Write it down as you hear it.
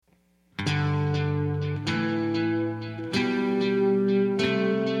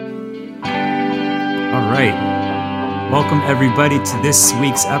welcome everybody to this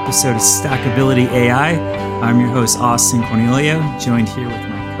week's episode of Stackability AI. I'm your host, Austin Cornelio, joined here with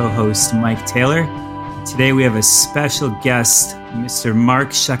my co-host, Mike Taylor. Today we have a special guest, Mr.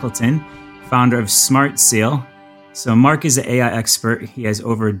 Mark Shackleton, founder of SmartSeal. So Mark is an AI expert. He has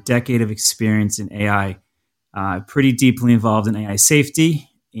over a decade of experience in AI, pretty deeply involved in AI safety,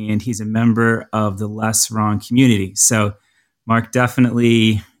 and he's a member of the Less Wrong community. So Mark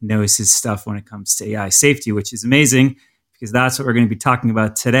definitely knows his stuff when it comes to AI safety, which is amazing because that's what we're going to be talking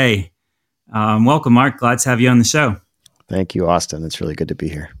about today. Welcome, Mark. Glad to have you on the show. Thank you, Austin. It's really good to be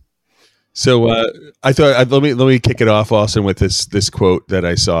here. So I thought let me kick it off, Austin, with this quote that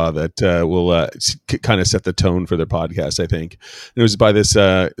I saw that will kind of set the tone for the podcast. I think it was by this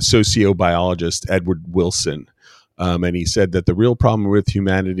sociobiologist Edward Wilson, and he said that the real problem with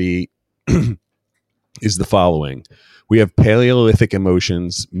humanity is the following. We have Paleolithic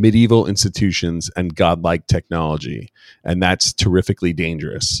emotions, medieval institutions, and godlike technology, and that's terrifically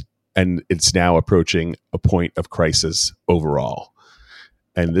dangerous. And it's now approaching a point of crisis overall.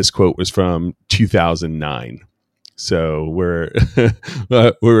 And this quote was from 2009. So we're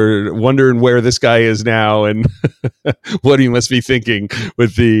wondering where this guy is now and what he must be thinking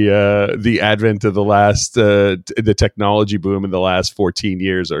with the advent of the technology boom in the last 14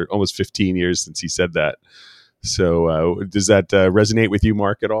 years or almost 15 years since he said that. So does that resonate with you,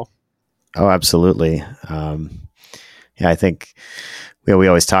 Mark, at all? Oh, absolutely. I think we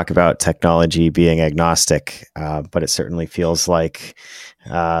always talk about technology being agnostic, but it certainly feels like,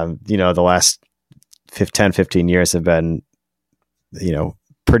 the last 10, 15 years have been,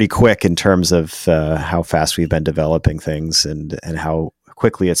 pretty quick in terms of how fast we've been developing things and how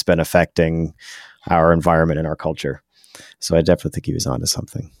quickly it's been affecting our environment and our culture. So I definitely think he was onto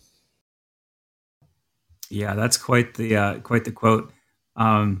something. Yeah, that's quite the quote.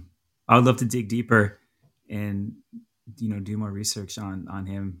 I would love to dig deeper and do more research on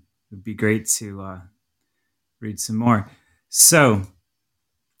him. It would be great to read some more. So,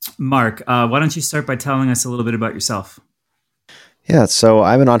 Mark, why don't you start by telling us a little bit about yourself? Yeah, so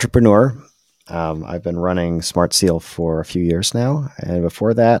I'm an entrepreneur. I've been running SmartSeal for a few years now, and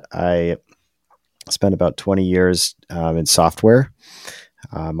before that, I spent about 20 years in software.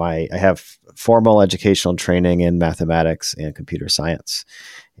 I have formal educational training in mathematics and computer science.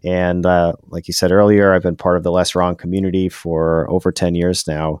 And like you said earlier, I've been part of the Less Wrong community for over 10 years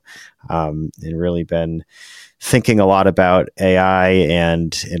now, and really been thinking a lot about AI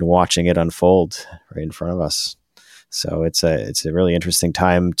and watching it unfold right in front of us. So it's a really interesting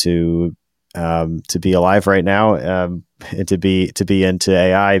time to be alive right now, and to be into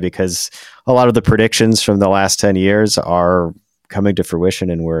AI, because a lot of the predictions from the last 10 years are coming to fruition,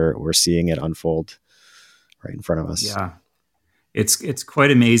 and we're seeing it unfold right in front of us. Yeah, it's quite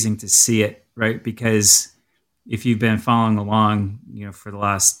amazing to see it, right? Because if you've been following along, for the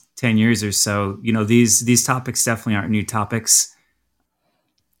last 10 years or so, these topics definitely aren't new topics.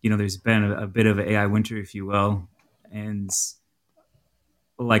 There's been a bit of an AI winter, if you will, and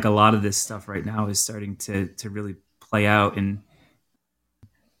like a lot of this stuff right now is starting to really play out and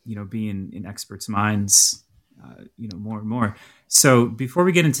be in experts' minds, more and more. So before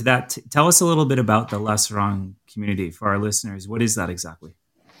we get into that, tell us a little bit about the Less Wrong community for our listeners. What is that exactly?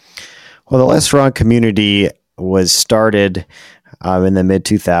 Well, the Less Wrong community was started in the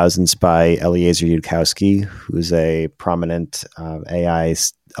mid-2000s by Eliezer Yudkowsky, who's a prominent AI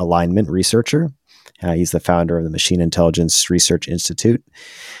alignment researcher. He's the founder of the Machine Intelligence Research Institute.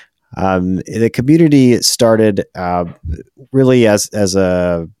 The community started really as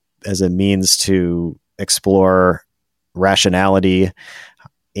a means to explore rationality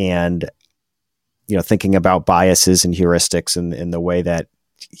and thinking about biases and heuristics and the way that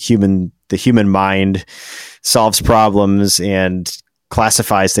the human mind solves problems and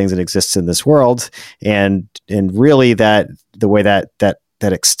classifies things that exist in this world, and really that the way that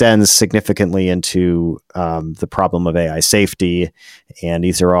extends significantly into the problem of AI safety. And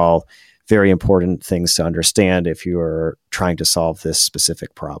these are all very important things to understand if you are trying to solve this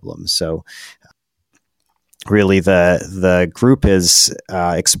specific problem. So really the group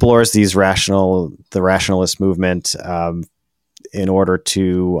explores the rationalist movement in order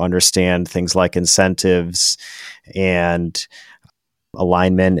to understand things like incentives and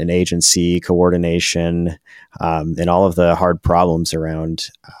alignment and agency coordination, and all of the hard problems around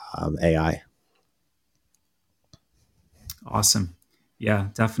AI. Awesome. Yeah,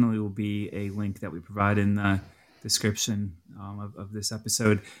 definitely will be a link that we provide in the description of this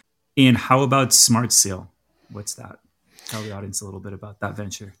episode. And how about SmartSeal? What's that? Tell the audience a little bit about that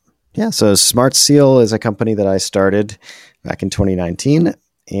venture. Yeah, so SmartSeal is a company that I started back in 2019.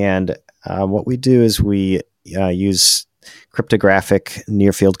 And what we do is we use cryptographic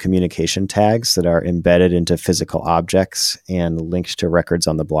near-field communication tags that are embedded into physical objects and linked to records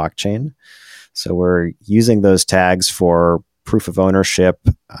on the blockchain. So we're using those tags for proof of ownership,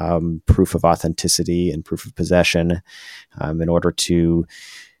 proof of authenticity, and proof of possession in order to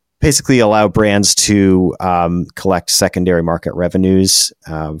basically allow brands to collect secondary market revenues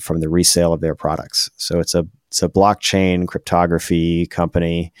from the resale of their products. So it's a blockchain cryptography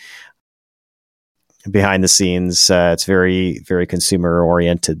company. Behind the scenes, it's very, very consumer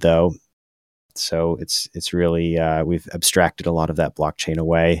oriented, though. So it's really we've abstracted a lot of that blockchain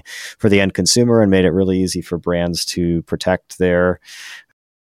away for the end consumer and made it really easy for brands to protect their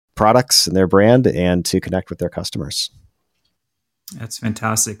products and their brand and to connect with their customers. That's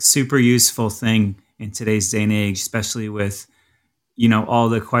fantastic. Super useful thing in today's day and age, especially with, all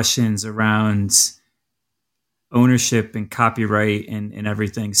the questions around ownership and copyright and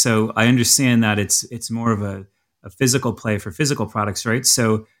everything. So I understand that it's more of a physical play for physical products, right?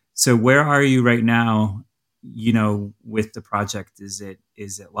 So where are you right now, with the project? Is it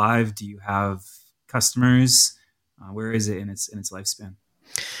live? Do you have customers? Where is it in its lifespan?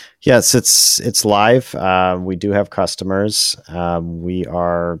 Yes, it's live. We do have customers. We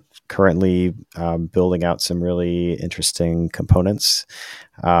are currently building out some really interesting components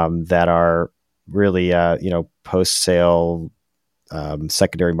that are really, post-sale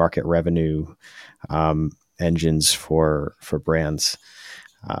secondary market revenue engines for brands.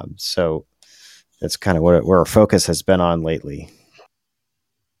 So that's kind of where our focus has been on lately.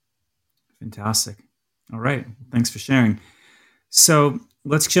 Fantastic. All right. Thanks for sharing. So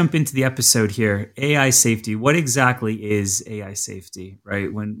let's jump into the episode here. AI safety. What exactly is AI safety,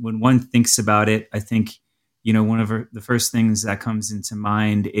 right? When one thinks about it, I think, one of the first things that comes into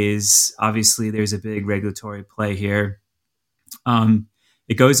mind is obviously there's a big regulatory play here.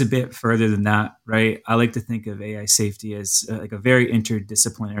 It goes a bit further than that, right? I like to think of AI safety as like a very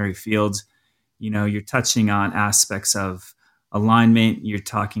interdisciplinary field. You're touching on aspects of alignment. You're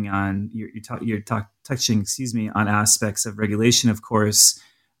touching on aspects of regulation, of course.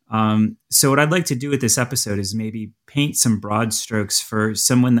 So what I'd like to do with this episode is maybe paint some broad strokes for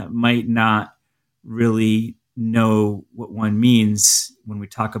someone that might not really know what one means when we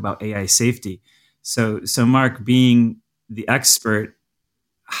talk about AI safety. So Mark, being the expert,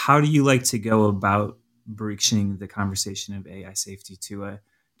 how do you like to go about breaching the conversation of AI safety to a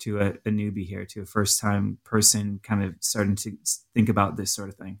newbie here, to a first-time person kind of starting to think about this sort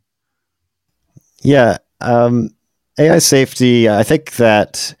of thing? Yeah. AI safety, I think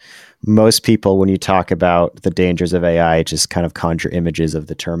that most people, when you talk about the dangers of AI, just kind of conjure images of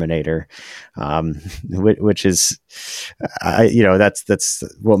the Terminator, which is, that's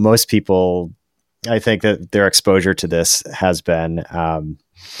what most people, I think that their exposure to this has been.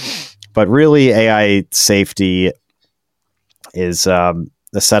 But really, AI safety is a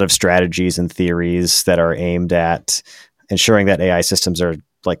set of strategies and theories that are aimed at ensuring that AI systems are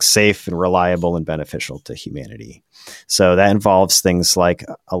like safe and reliable and beneficial to humanity. So that involves things like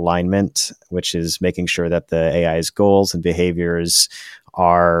alignment, which is making sure that the AI's goals and behaviors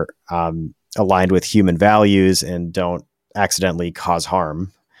are aligned with human values and don't accidentally cause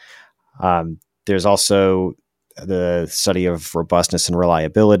harm. There's also the study of robustness and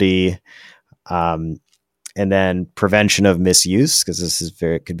reliability, and then prevention of misuse, because this is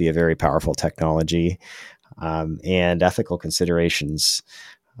could be a very powerful technology, and ethical considerations.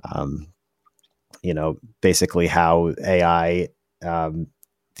 Basically how AI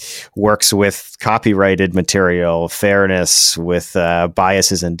works with copyrighted material, fairness with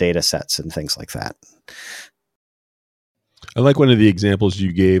biases in data sets and things like that. I like one of the examples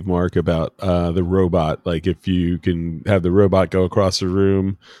you gave, Mark, about the robot. Like if you can have the robot go across the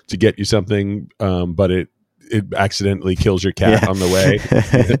room to get you something, but it accidentally kills your cat on the way.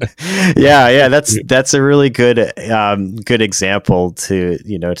 yeah. That's a really good example to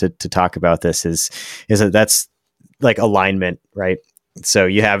talk about this is that that's like alignment, right? So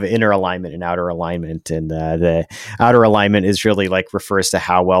you have inner alignment and outer alignment, and the outer alignment is really like refers to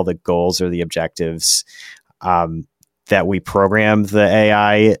how well the goals or the objectives that we program the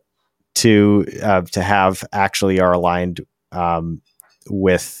AI to have actually are aligned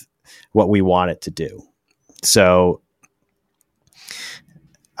with what we want it to do. So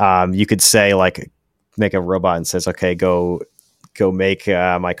you could say, like, make a robot and says, okay, go make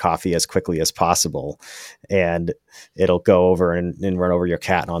my coffee as quickly as possible. And it'll go over and run over your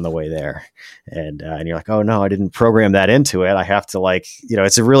cat on the way there. And you're like, oh no, I didn't program that into it. I have to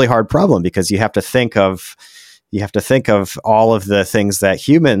it's a really hard problem because you have to think of all of the things that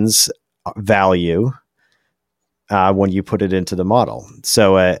humans value when you put it into the model.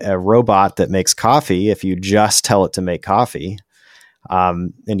 So a robot that makes coffee, if you just tell it to make coffee,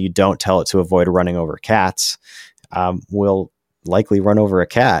 and you don't tell it to avoid running over cats, will likely run over a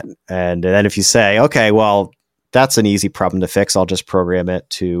cat. And then if you say, okay, well, that's an easy problem to fix, I'll just program it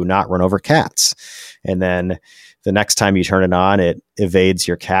to not run over cats. And then the next time you turn it on, it evades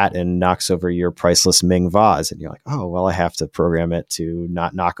your cat and knocks over your priceless Ming vase. And you're like, oh, well, I have to program it to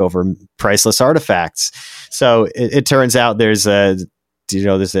not knock over priceless artifacts. So it turns out there's an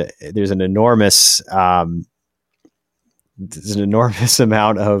enormous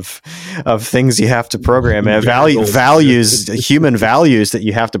amount of things you have to program, and human values that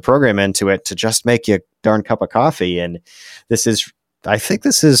you have to program into it to just make you a darn cup of coffee. And I think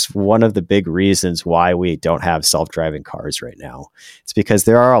this is one of the big reasons why we don't have self-driving cars right now. It's because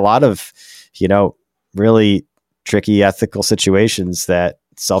there are a lot of, really tricky ethical situations that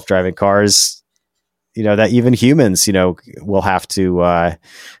self-driving cars, that even humans, will have to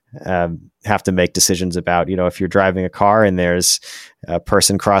make decisions about. If you're driving a car and there's a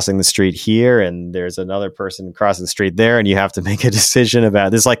person crossing the street here and there's another person crossing the street there, and you have to make a decision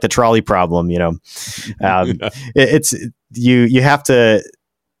about this, like the trolley problem. You have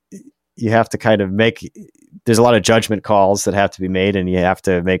to kind of there's a lot of judgment calls that have to be made, and you have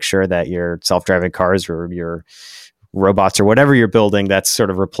to make sure that your self-driving cars or your robots or whatever you're building that's sort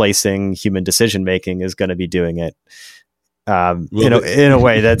of replacing human decision making is going to be doing it in a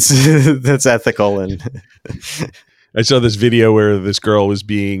way that's ethical. And I saw this video where this girl was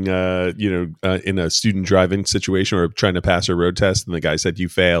being, in a student driving situation or trying to pass her road test, and the guy said, "You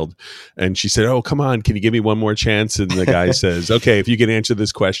failed," and she said, "Oh, come on, can you give me one more chance?" And the guy says, "Okay, if you can answer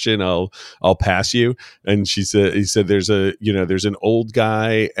this question, I'll pass you." And he said, "There's an old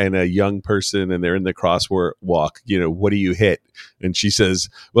guy and a young person, and they're in the crosswalk. What do you hit?" And she says,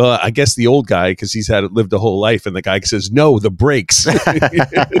 "Well, I guess the old guy, because he's lived a whole life." And the guy says, "No, the brakes."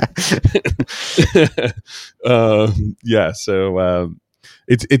 So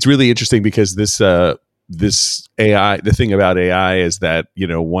it's really interesting because this AI, the thing about AI is that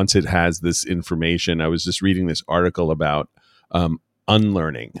once it has this information, I was just reading this article about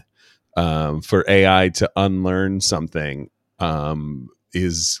unlearning. For AI to unlearn something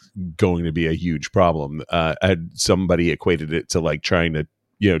is going to be a huge problem. Somebody equated it to like trying to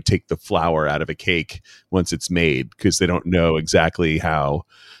take the flour out of a cake once it's made, because they don't know exactly how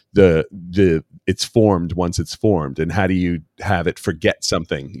it's formed once it's formed, and how do you have it forget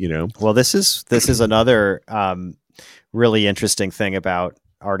something? Well, this is another really interesting thing about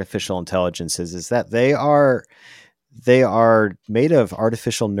artificial intelligences is that they are made of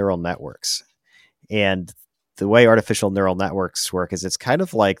artificial neural networks. And the way artificial neural networks work is it's kind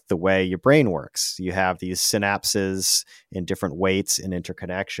of like the way your brain works. You have these synapses in different weights and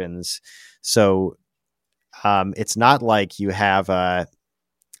interconnections. So it's not like you have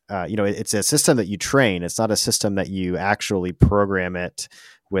it's a system that you train. It's not a system that you actually program it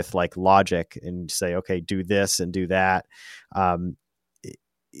with like logic and say, okay, do this and do that. And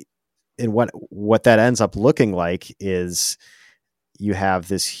what that ends up looking like is you have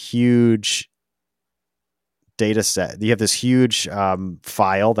this huge data set. You have this huge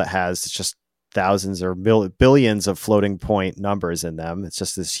file that has just thousands or billions of floating point numbers in them. It's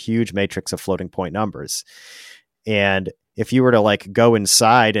just this huge matrix of floating point numbers. And if you were to like go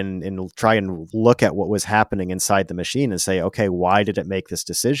inside and try and look at what was happening inside the machine and say, okay, why did it make this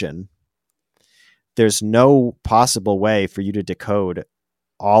decision? There's no possible way for you to decode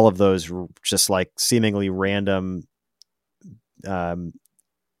all of those just like seemingly random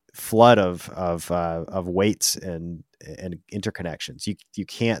flood of weights and interconnections. You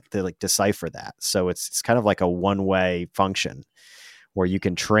can't like decipher that. So it's kind of like a one-way function where you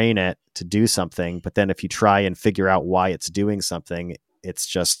can train it to do something, but then if you try and figure out why it's doing something,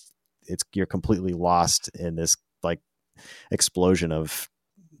 you're completely lost in this like explosion of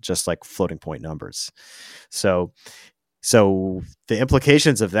just like floating point numbers. So the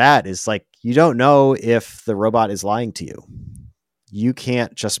implications of that is like, you don't know if the robot is lying to you. You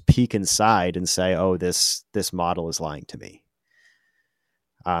can't just peek inside and say, oh, this model is lying to me.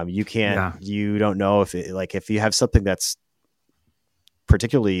 You can't, yeah. You don't know if you have something that's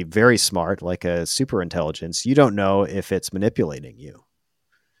particularly very smart, like a super intelligence, you don't know if it's manipulating you.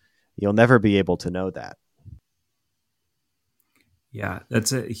 You'll never be able to know that. Yeah,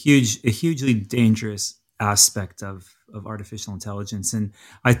 that's a hugely dangerous aspect of artificial intelligence. And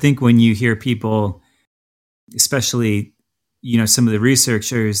I think when you hear people, especially, some of the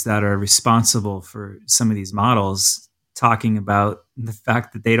researchers that are responsible for some of these models, talking about the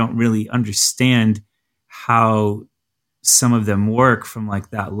fact that they don't really understand how some of them work from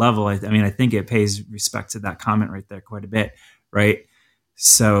like that level. I mean, I think it pays respect to that comment right there quite a bit, right?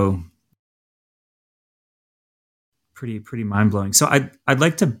 So pretty mind blowing. So I'd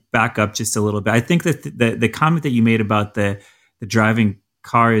like to back up just a little bit. I think that the comment that you made about the driving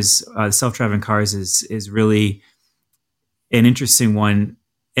cars, self-driving cars, is really an interesting one.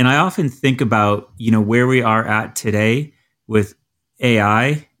 And I often think about, where we are at today with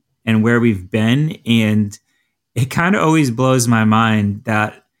AI and where we've been, and it kind of always blows my mind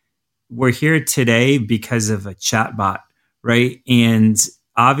that we're here today because of a chatbot, right? And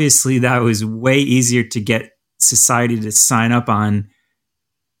obviously that was way easier to get society to sign up on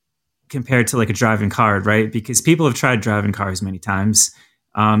compared to like a driving car, right? Because people have tried driving cars many times.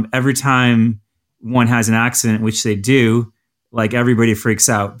 Every time one has an accident, which they do, like everybody freaks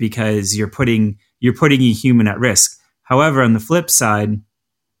out because you're putting a human at risk. However, on the flip side,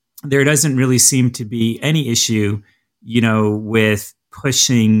 there doesn't really seem to be any issue, with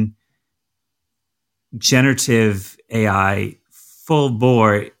pushing generative AI full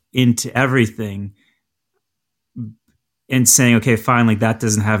bore into everything and saying, okay, fine, like that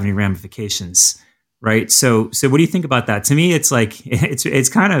doesn't have any ramifications, right? So what do you think about that? To me, it's like it's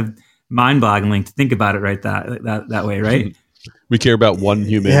kind of mind-boggling to think about it right that way, right? We care about one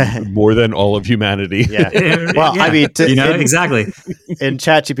human more than all of humanity. Yeah. Well, yeah. I mean, exactly. In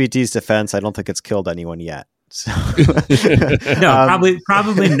ChatGPT's defense, I don't think it's killed anyone yet. So. No,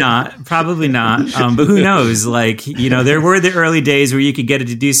 probably not. Probably not. But who knows? Like, there were the early days where you could get it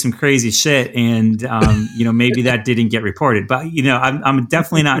to do some crazy shit, and maybe that didn't get reported. But I'm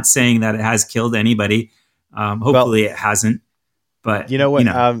definitely not saying that it has killed anybody. Hopefully, it hasn't. But you know what?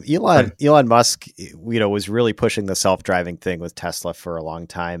 Elon Musk, was really pushing the self-driving thing with Tesla for a long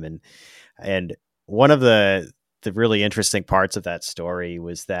time, and one of the really interesting parts of that story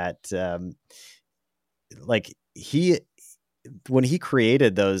was that. When he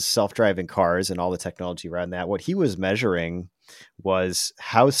created those self-driving cars and all the technology around that, what he was measuring was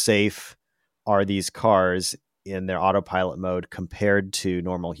how safe are these cars in their autopilot mode compared to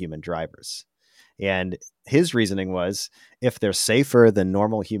normal human drivers. And his reasoning was, if they're safer than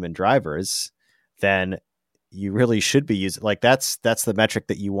normal human drivers, then you really should be using, like, that's the metric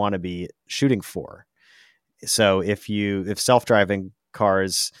that you want to be shooting for. So if self-driving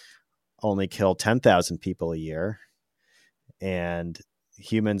cars only kill 10,000 people a year and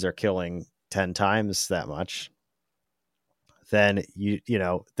humans are killing 10 times that much, then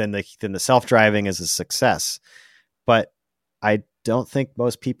then the self-driving is a success. But I don't think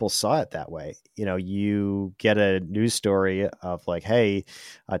most people saw it that way. You get a news story of like, hey,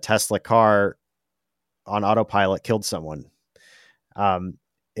 a Tesla car on autopilot killed someone.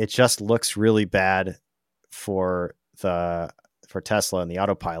 It just looks really bad for Tesla and the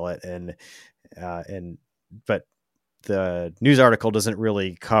autopilot, but the news article doesn't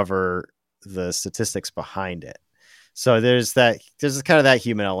really cover the statistics behind it. So there's kind of that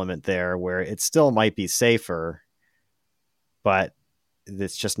human element there where it still might be safer, but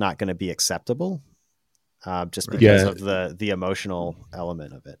it's just not going to be acceptable, just because of the emotional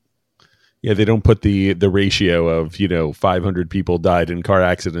element of it. Yeah, they don't put the ratio of 500 people died in car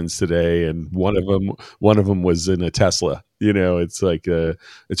accidents today, and one of them was in a Tesla. It's like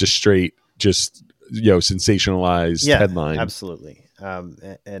it's a straight just sensationalized headline. Absolutely.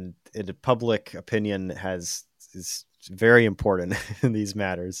 And the public opinion is very important in these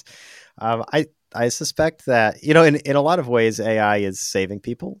matters. I suspect that in a lot of ways AI is saving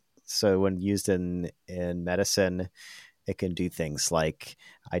people. So when used in medicine, it can do things like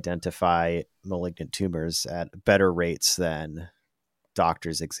identify malignant tumors at better rates than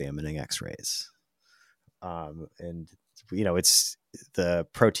doctors examining X-rays. And it's the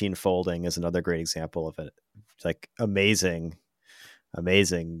protein folding is another great example of it. Like amazing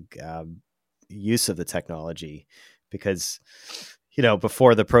use of the technology, because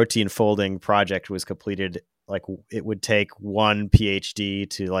before the protein folding project was completed, like it would take one PhD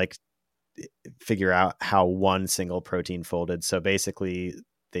to like figure out how one single protein folded. So basically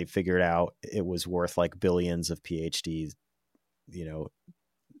they figured out it was worth like billions of PhDs, billions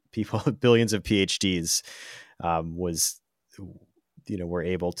of PhDs were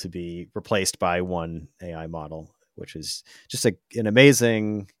able to be replaced by one AI model, which is just an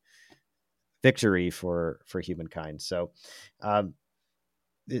amazing victory for humankind. So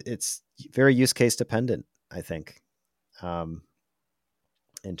it's very use case dependent, I think.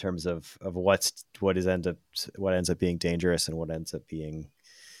 In terms of what ends up being dangerous and what ends up being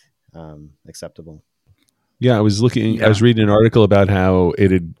acceptable. Yeah, I was reading an article about how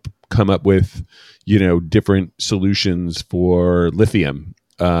it had come up with, different solutions for lithium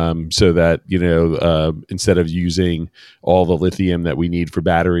so that, instead of using all the lithium that we need for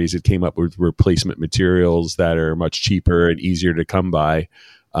batteries, it came up with replacement materials that are much cheaper and easier to come by,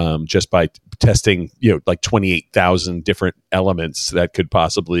 just by testing, like 28,000 different elements that could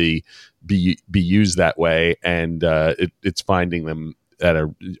possibly be used that way. And it's finding them at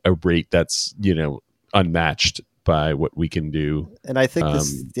a rate that's, unmatched by what we can do. And I think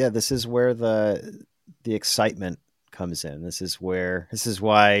this is where the excitement comes in. This is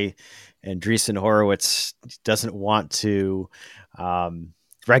why Andreessen Horowitz doesn't want to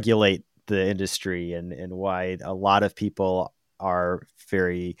regulate the industry, and why a lot of people are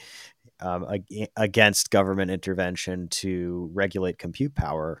very against government intervention to regulate compute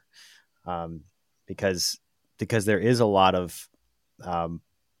power, because there is a lot of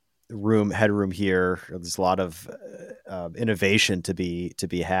headroom here. There's a lot of innovation to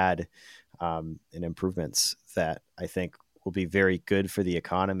be had, and improvements that I think will be very good for the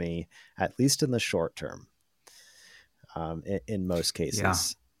economy, at least in the short term. In most cases, yeah.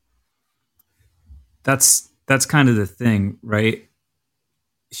 That's kind of the thing, right?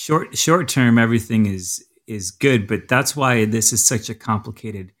 Short term, everything is good, but that's why this is such a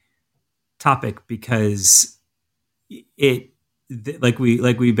complicated topic, because like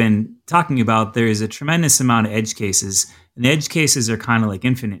we've been talking about, there is a tremendous amount of edge cases, and the edge cases are kind of like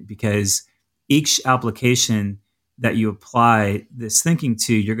infinite, because each application that you apply this thinking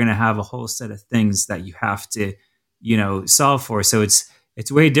to, you're going to have a whole set of things that you have to, solve for. So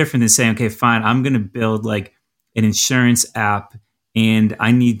it's way different than saying, okay, fine, I'm going to build like an insurance app, and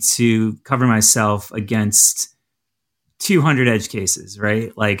I need to cover myself against 200 edge cases,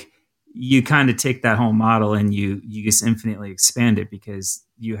 right? Like, you kind of take that whole model and you just infinitely expand it, because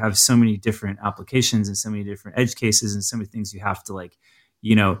you have so many different applications and so many different edge cases and so many things you have to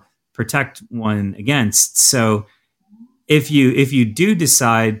protect one against. So if you do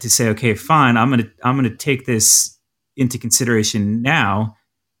decide to say, okay, fine, I'm going to take this into consideration now,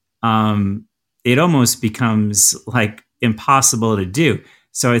 it almost becomes like impossible to do.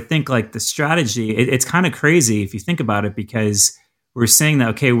 So I think like the strategy, it's kind of crazy if you think about it, because we're saying that,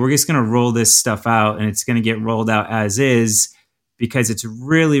 okay, we're just going to roll this stuff out and it's going to get rolled out as is, because it's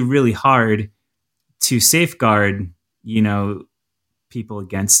really, really hard to safeguard, people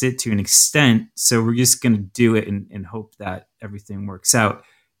against it to an extent. So we're just going to do it and hope that everything works out.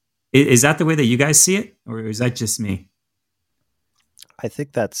 Is that the way that you guys see it, or is that just me? I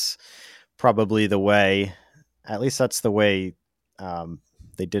think that's probably the way, at least that's the way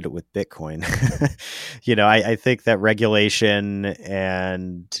they did it with Bitcoin. I think that regulation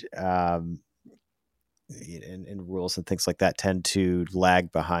and rules and things like that tend to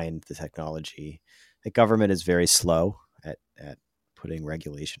lag behind the technology. The government is very slow at putting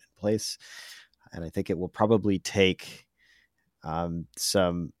regulation in place, and I think it will probably take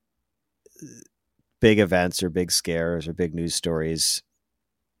some big events or big scares or big news stories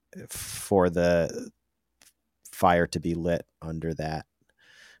for the fire to be lit under that,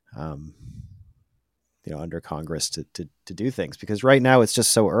 under Congress to do things, because right now it's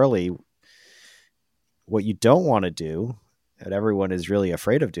just so early. What you don't want to do, and everyone is really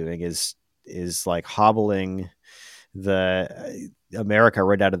afraid of doing, is like hobbling the America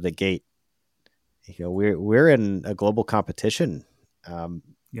right out of the gate. We're in a global competition,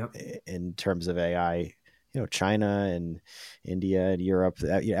 in terms of AI. China and India and Europe,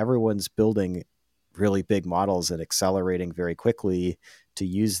 everyone's building really big models and accelerating very quickly to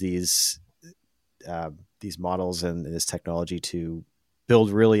use these models and this technology to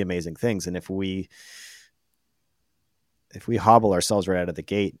build really amazing things. And if we hobble ourselves right out of the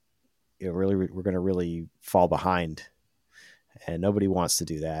gate, we're going to really fall behind, and nobody wants to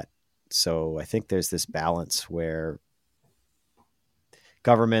do that. So I think there's this balance where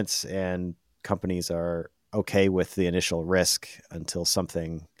governments and companies are okay with the initial risk until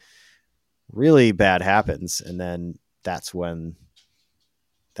something really bad happens, and then that's when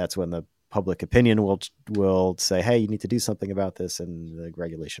the public opinion will say, hey, you need to do something about this, and the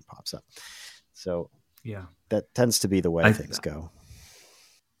regulation pops up. So yeah, that tends to be the way things go.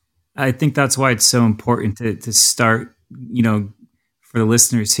 I think that's why it's so important to start, for the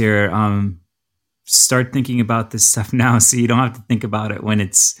listeners here, start thinking about this stuff now, so you don't have to think about it when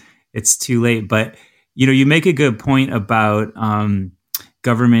it's too late. But you make a good point about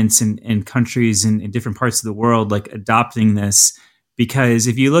governments and countries in different parts of the world like adopting this, because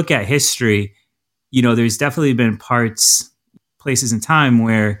if you look at history, there's definitely been places in time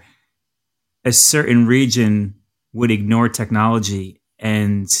where a certain region would ignore technology,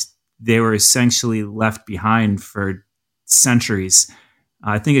 and they were essentially left behind for centuries.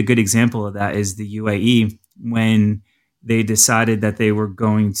 I think a good example of that is the UAE, when they decided that they were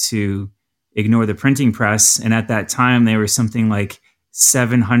going to ignore the printing press. And at that time, they were something like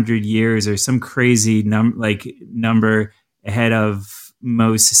 700 years or some crazy number ahead of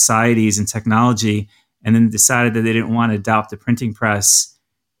most societies and technology, and then decided that they didn't want to adopt the printing press.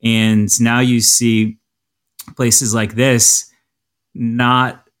 And now you see places like this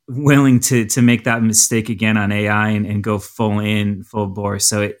not willing to make that mistake again on AI and go full bore.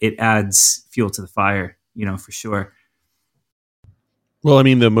 So it adds fuel to the fire, for sure. Well, I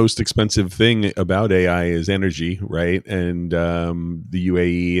mean, the most expensive thing about AI is energy, right? And the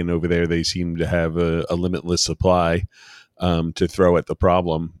UAE and over there, they seem to have a limitless supply to throw at the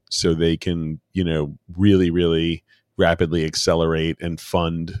problem, so they can, really, really rapidly accelerate and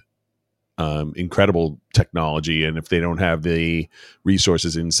fund incredible technology. And if they don't have the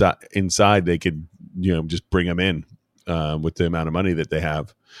resources inside, they could, just bring them in with the amount of money that they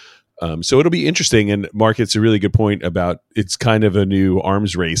have. So it'll be interesting. And Mark, it's a really good point about it's kind of a new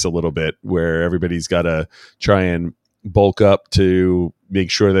arms race a little bit, where everybody's got to try and bulk up to make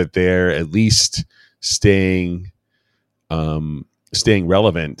sure that they're at least staying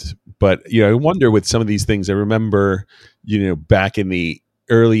relevant. But, I wonder with some of these things, I remember, back in the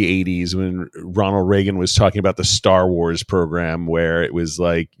early 80s when Ronald Reagan was talking about the Star Wars program, where it was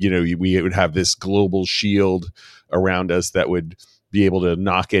like, we would have this global shield around us that would be able to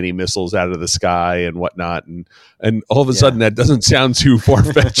knock any missiles out of the sky and whatnot. And all of a sudden that doesn't sound too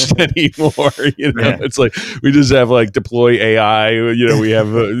far-fetched anymore. It's like, we just have like deploy AI, we have,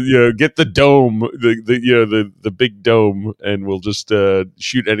 get the dome, the big dome, and we'll just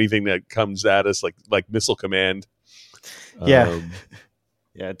shoot anything that comes at us like Missile Command. Yeah.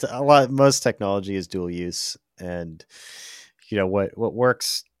 It's most technology is dual use, and what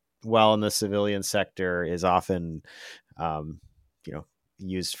works well in the civilian sector is often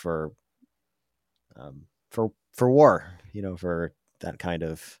used for war, for that kind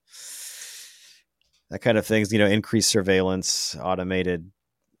of things, increased surveillance, automated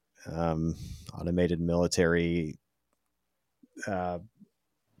military,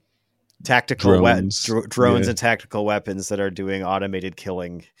 tactical drones and tactical weapons that are doing automated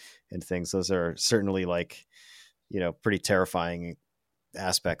killing and things. Those are certainly pretty terrifying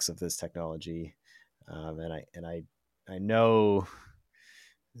aspects of this technology. And I know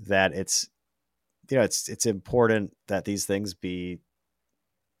that it's important that these things be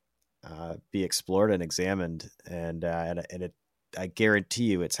explored and examined, and I guarantee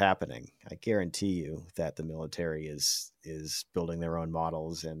you it's happening. I guarantee you that the military is building their own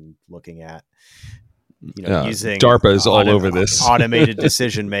models and looking at, using DARPA is all over this automated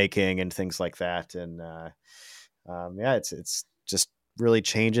decision making and things like that. And it's just really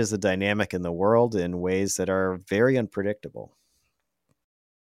changes the dynamic in the world in ways that are very unpredictable.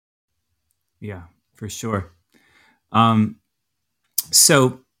 Yeah, for sure.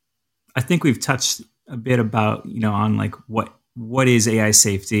 So I think we've touched a bit about, on like what is AI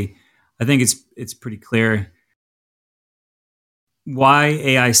safety. I think it's pretty clear why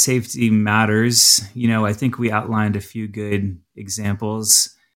AI safety matters. I think we outlined a few good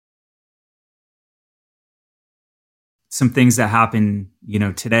examples. Some things that happen,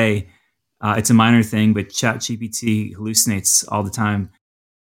 today. It's a minor thing, but ChatGPT hallucinates all the time.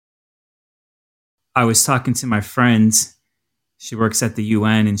 I was talking to my friend. She works at the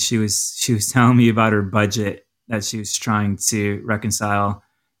UN, and she was telling me about her budget that she was trying to reconcile,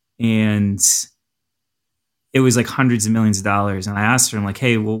 and it was like hundreds of millions of dollars. And I asked her, I'm like,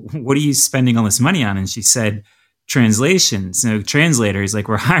 hey, well, what are you spending all this money on? And she said, translations, translators. Like,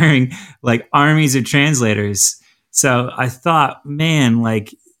 we're hiring like armies of translators. So I thought, man,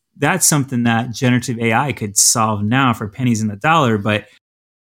 like that's something that generative AI could solve now for pennies in the dollar. But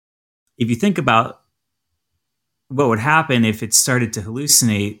if you think about what would happen if it started to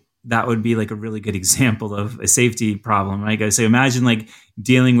hallucinate, that would be like a really good example of a safety problem, right? So imagine like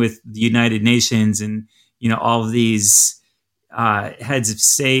dealing with the United Nations and, all of these heads of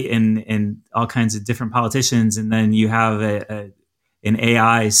state and all kinds of different politicians. And then you have an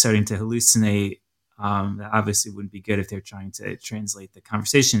AI starting to hallucinate. That obviously wouldn't be good if they're trying to translate the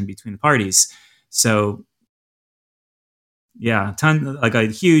conversation between the parties. So yeah, like a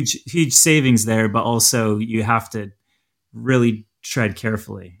huge savings there, but also you have to really tread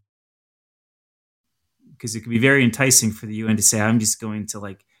carefully, because it can be very enticing for the UN to say, I'm just going to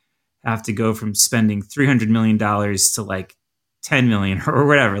like have to go from spending $300 million to like 10 million or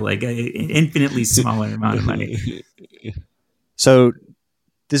whatever, like an infinitely smaller amount of money. So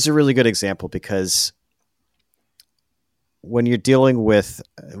this is a really good example, because when you're dealing with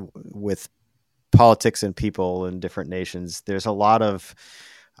politics and people in different nations, there's a lot of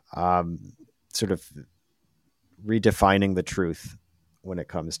sort of redefining the truth when it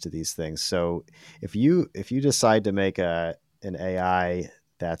comes to these things. So if you decide to make an AI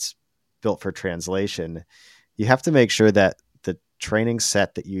that's built for translation, you have to make sure that the training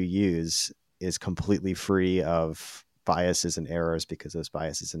set that you use is completely free of biases and errors, because those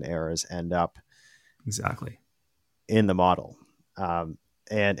biases and errors end up exactly in the model.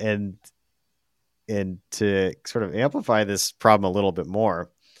 And to sort of amplify this problem a little bit more,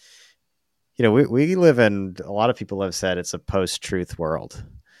 we live in, a lot of people have said it's a post-truth world.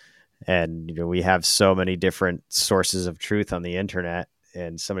 And, we have so many different sources of truth on the internet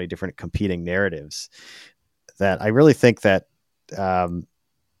and so many different competing narratives that I really think that that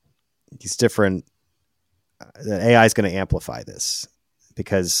AI is going to amplify this,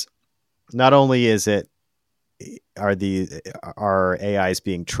 because not only are AIs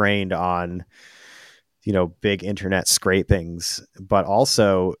being trained on, big internet scrapings, but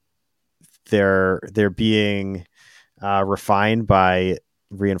also they're being refined by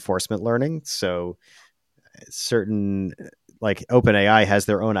reinforcement learning. So certain, like OpenAI has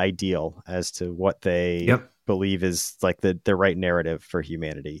their own ideal as to what they believe is like the right narrative for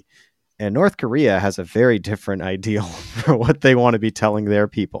humanity. And North Korea has a very different ideal for what they want to be telling their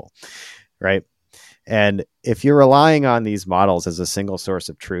people, right? And if you're relying on these models as a single source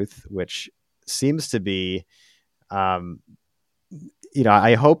of truth, which seems to be, I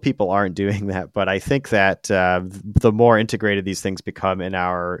hope people aren't doing that, but I think that the more integrated these things become in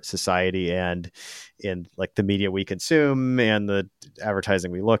our society and in like the media we consume and the advertising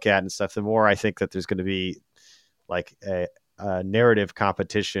we look at and stuff, the more I think that there's going to be like a narrative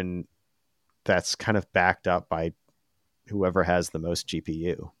competition that's kind of backed up by whoever has the most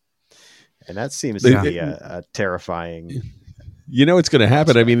GPU. And that seems to be a terrifying... It's going to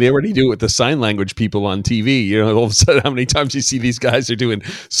happen. I mean, they already do it with the sign language people on TV. All of a sudden, how many times you see these guys are doing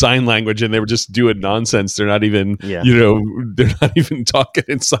sign language and they were just doing nonsense. They're not even, they're not even talking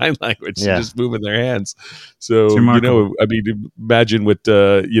in sign language. They're just moving their hands. So, imagine what,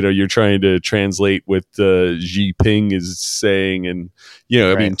 you're trying to translate what Xi Jinping is saying, and,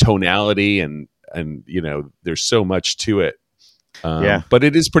 tonality and, there's so much to it. But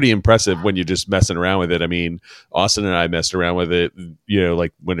it is pretty impressive when you're just messing around with it. I mean, Austin and I messed around with it,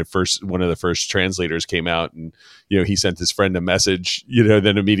 like when one of the first translators came out, and, he sent his friend a message,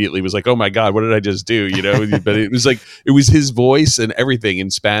 then immediately was like, oh my God, what did I just do? But it was like, it was his voice and everything in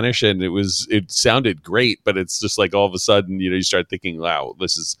Spanish, and it sounded great, but it's just like all of a sudden, you start thinking, wow,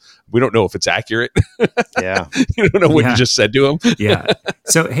 we don't know if it's accurate. Yeah. You don't know what you just said to him. Yeah.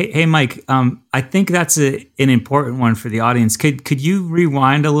 So, hey, Mike, I think that's an important one for the audience. Could you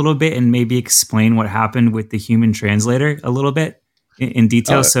rewind a little bit and maybe explain what happened with the human translator a little bit in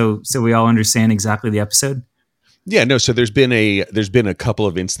detail, so we all understand exactly the episode? Yeah, no. So there's been a couple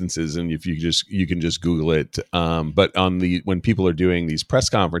of instances, and if you can just Google it. But when people are doing these press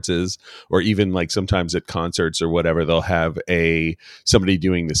conferences, or even like sometimes at concerts or whatever, they'll have somebody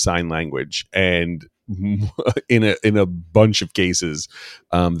doing the sign language, and in a bunch of cases,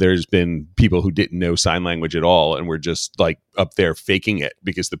 there's been people who didn't know sign language at all and were just like up there faking it,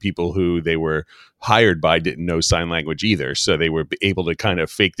 because the people who they were hired by didn't know sign language either. So they were able to kind of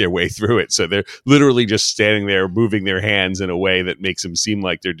fake their way through it. So they're literally just standing there moving their hands in a way that makes them seem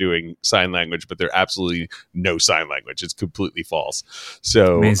like they're doing sign language, but they're absolutely no sign language. It's completely false.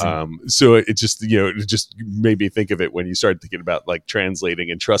 So, so it just, it just made me think of it when you start thinking about like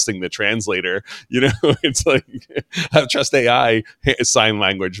translating and trusting the translator. It's like I trust AI sign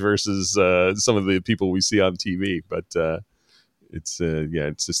language versus some of the people we see on TV. But it's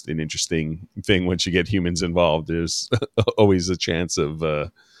just an interesting thing once you get humans involved. There's always a chance of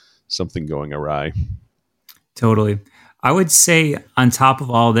something going awry. Totally. I would say on top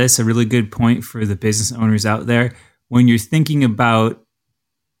of all this, a really good point for the business owners out there, when you're thinking about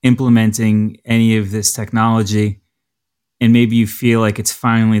implementing any of this technology and maybe you feel like it's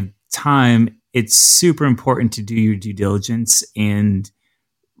finally time, it's super important to do your due diligence and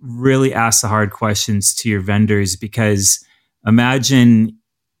really ask the hard questions to your vendors, because imagine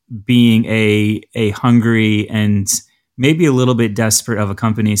being a hungry and maybe a little bit desperate of a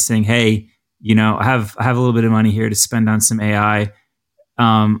company saying, hey, I have a little bit of money here to spend on some AI.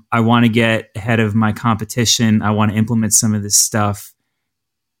 I want to get ahead of my competition. I want to implement some of this stuff.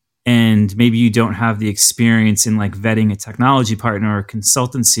 And maybe you don't have the experience in like vetting a technology partner or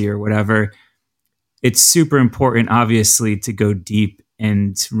consultancy or whatever. It's super important, obviously, to go deep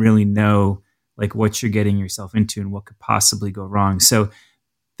and really know like what you're getting yourself into and what could possibly go wrong. So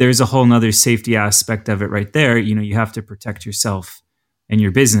there's a whole nother safety aspect of it right there. You have to protect yourself and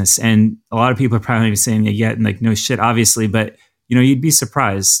your business. And a lot of people are probably saying, yeah, and like, no shit, obviously, but you'd be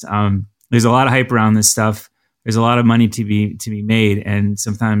surprised. There's a lot of hype around this stuff. there's a lot of money to be made, and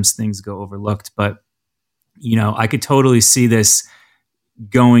sometimes things go overlooked. But I could totally see this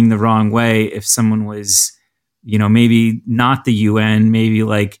going the wrong way if someone was, maybe not the UN, maybe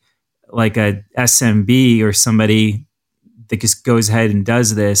like a SMB or somebody that just goes ahead and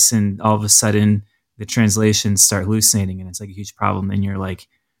does this, and all of a sudden the translations start hallucinating, and it's like a huge problem. And you're like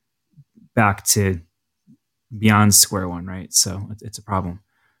back to beyond square one, right? So it's a problem.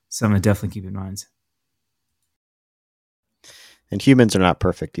 Something to definitely keep in mind. And humans are not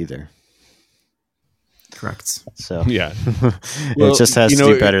perfect either. Correct. So yeah, it just has to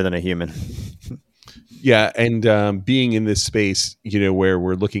do better than a human. Yeah, and being in this space, where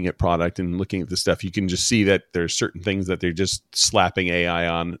we're looking at product and looking at the stuff, you can just see that there's certain things that they're just slapping AI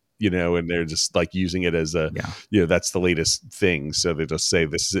on, and they're just like using it as that's the latest thing. So they just say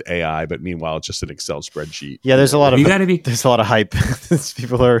this is AI, but meanwhile it's just an Excel spreadsheet. Yeah, there's a lot of there's a lot of hype.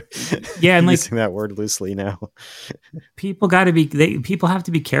 People are and using that word loosely now. People people have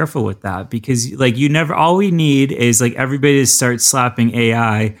to be careful with that, because all we need is everybody to start slapping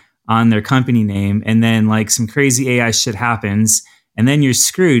AI on their company name, and then some crazy AI shit happens, and then you're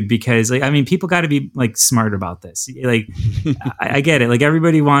screwed, because people got to be smart about this. I get it.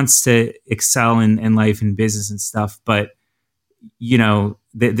 Everybody wants to excel in life and business and stuff, but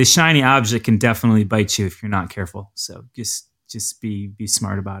the shiny object can definitely bite you if you're not careful. So just be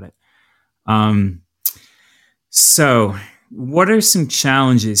smart about it. So what are some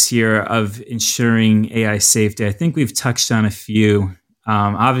challenges here of ensuring AI safety? I think we've touched on a few.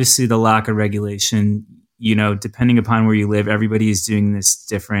 Obviously, the lack of regulation, depending upon where you live, everybody is doing this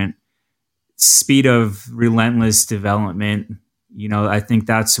different. Speed of relentless development, I think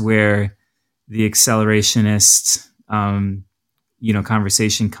that's where the accelerationist,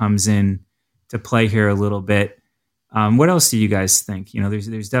 conversation comes in to play here a little bit. What else do you guys think?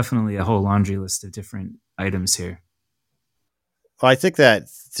 There's definitely a whole laundry list of different items here. Well, I think that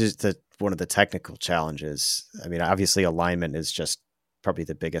one of the technical challenges, obviously alignment is just probably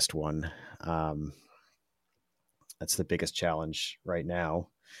the biggest one. That's the biggest challenge right now.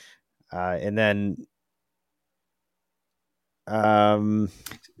 And then, so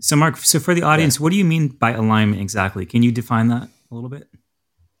Mark, for the audience, what do you mean by alignment exactly? Can you define that a little bit?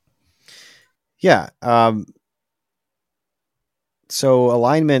 Yeah. So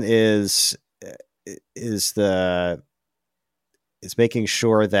alignment is making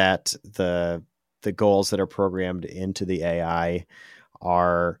sure that the goals that are programmed into the AI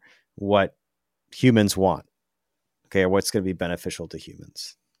are what humans want, or what's going to be beneficial to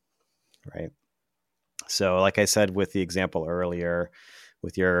humans, right? So like I said, with the example earlier,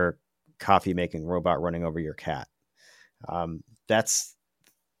 with your coffee making robot running over your cat, that's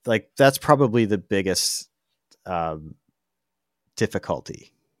probably the biggest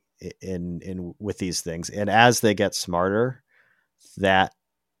difficulty in with these things. And as they get smarter, that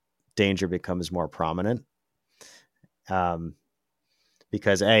danger becomes more prominent.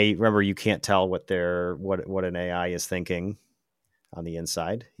 Because remember, you can't tell what an AI is thinking on the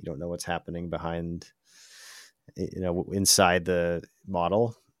inside. You don't know what's happening behind, inside the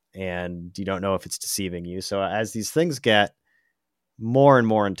model, and you don't know if it's deceiving you. So as these things get more and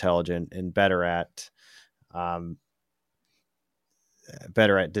more intelligent and better at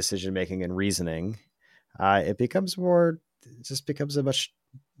decision making and reasoning, it becomes a much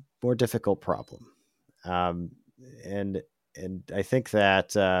more difficult problem. And I think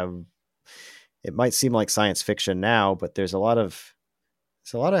that it might seem like science fiction now, but there's a lot of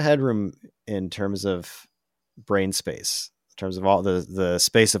headroom in terms of brain space, in terms of all the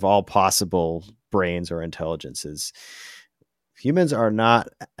space of all possible brains or intelligences. Humans are not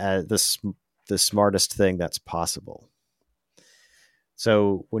the smartest thing that's possible.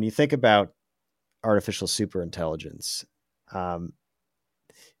 So when you think about artificial superintelligence,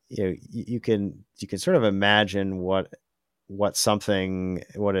 you can sort of imagine what a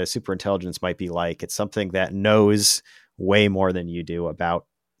superintelligence might be like. It's something that knows way more than you do about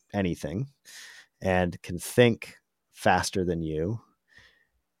anything, and can think faster than you,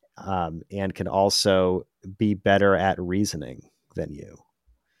 and can also be better at reasoning than you.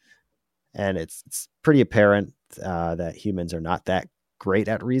 And it's pretty apparent that humans are not that great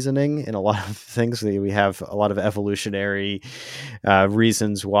at reasoning in a lot of things. We have a lot of evolutionary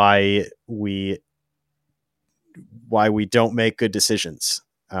reasons why we don't make good decisions,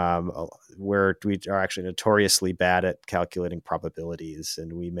 where we are actually notoriously bad at calculating probabilities,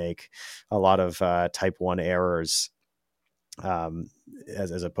 and we make a lot of type 1 errors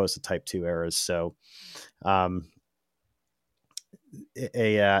as opposed to type 2 errors. So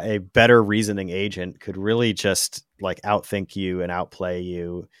a better reasoning agent could really just outthink you and outplay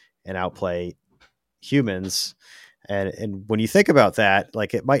humans. And when you think about that,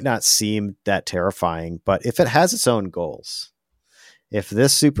 like, it might not seem that terrifying, but if it has its own goals, if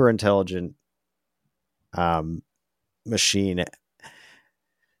this super intelligent machine,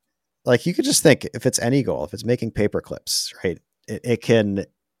 like, you could just think, if it's any goal, if it's making paper clips, right? It's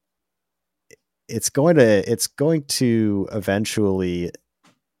going to eventually,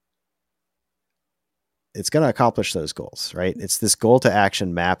 it's going to accomplish those goals, right? It's this goal to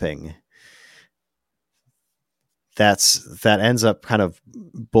action mapping that ends up kind of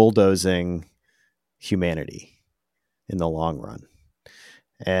bulldozing humanity in the long run.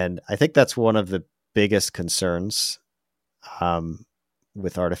 And I think that's one of the biggest concerns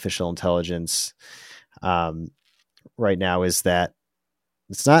with artificial intelligence right now, is that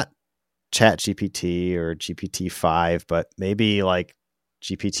it's not ChatGPT or GPT-5, but maybe like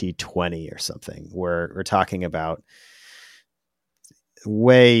GPT-20 or something, where we're talking about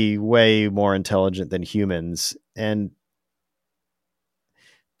way, way more intelligent than humans. And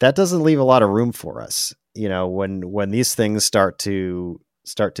that doesn't leave a lot of room for us. You know, when these things start to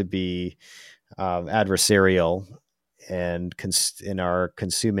be adversarial and are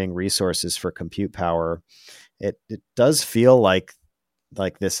consuming resources for compute power, it does feel like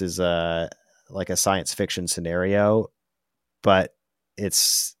this is a science fiction scenario, but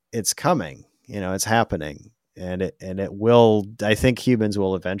it's coming. You know, it's happening. And it will, I think humans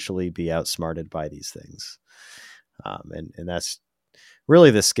will eventually be outsmarted by these things. And that's really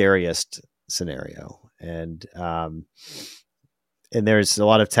the scariest scenario. And there's a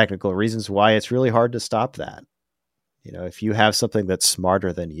lot of technical reasons why it's really hard to stop that. You know, if you have something that's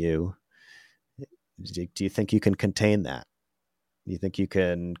smarter than you, do you think you can contain that? Do you think you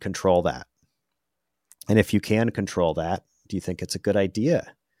can control that? And if you can control that, do you think it's a good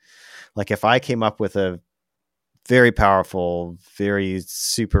idea? Like, if I came up with a very powerful, very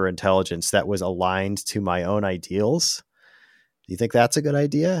super intelligence that was aligned to my own ideals, do you think that's a good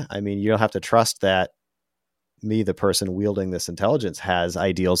idea? I mean, you don't have to trust that me, the person wielding this intelligence, has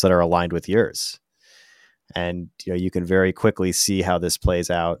ideals that are aligned with yours. And, you know, you can very quickly see how this plays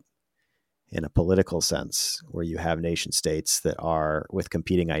out in a political sense, where you have nation states that are with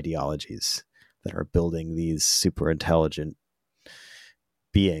competing ideologies that are building these super intelligent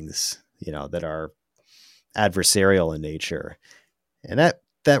beings, you know, that are adversarial in nature. And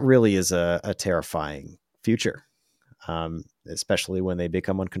that really is a terrifying future, especially when they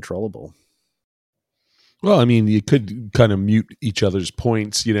become uncontrollable. Well, I mean, you could kind of mute each other's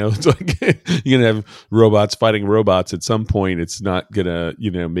points, you know. It's like you're going to have robots fighting robots. At some point, it's not going to, you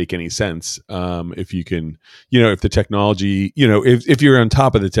know, make any sense. If you can, you know, if the technology, you know, if you're on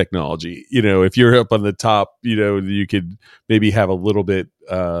top of the technology, you know, if you're up on the top, you know, you could maybe have a little bit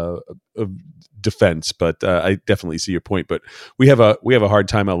of defense. But I definitely see your point. But we have a hard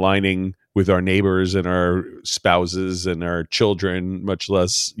time aligning with our neighbors and our spouses and our children, much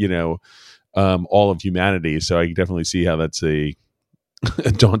less, you know, all of humanity. So I definitely see how that's a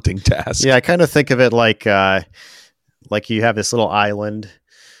daunting task. Yeah, I kind of think of it like you have this little island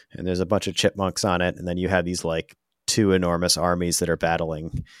and there's a bunch of chipmunks on it, and then you have these like two enormous armies that are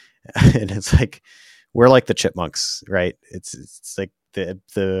battling. And it's like, we're like the chipmunks, right? It's like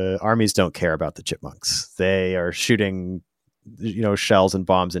the armies don't care about the chipmunks. They are shooting, you know, shells and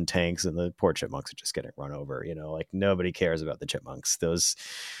bombs and tanks, and the poor chipmunks are just getting run over. You know, like, nobody cares about the chipmunks.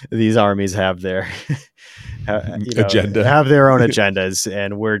 These armies have their agenda, have their own agendas,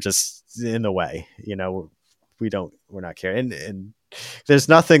 and we're just in the way. You know, we're not caring. And there's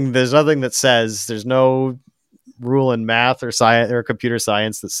nothing that says, there's no rule in math or science or computer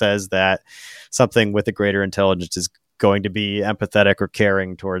science that says that something with a greater intelligence is going to be empathetic or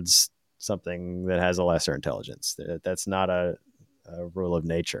caring towards something that has a lesser intelligence. That's not a rule of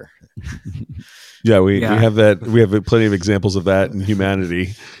nature. We have that. We have plenty of examples of that in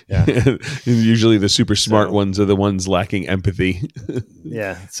humanity. Yeah. And usually the super smart ones are the ones lacking empathy.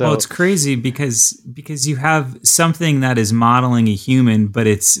 Yeah. So it's crazy because you have something that is modeling a human, but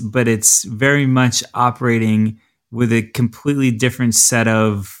it's very much operating with a completely different set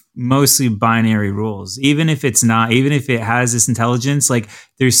of mostly binary rules. Even if it has this intelligence, like,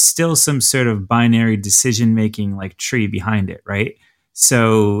 there's still some sort of binary decision making, like, tree behind it, right?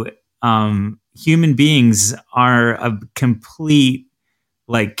 So human beings are a complete,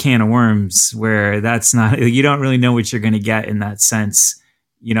 like, can of worms, where that's not, you don't really know what you're going to get in that sense.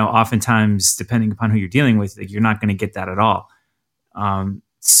 You know, oftentimes, depending upon who you're dealing with, like, you're not going to get that at all.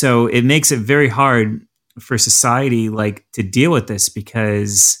 So it makes it very hard for society, like, to deal with this,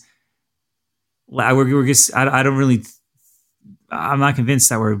 because we're just, I'm not convinced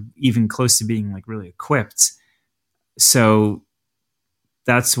that we're even close to being, like, really equipped. So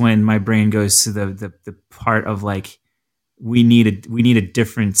that's when my brain goes to the part of like, we need a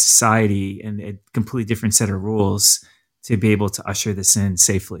different society and a completely different set of rules to be able to usher this in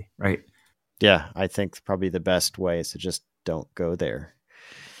safely. Right. Yeah. I think probably the best way is to just don't go there.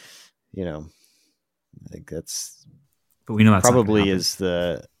 I think that's, but we know that's probably is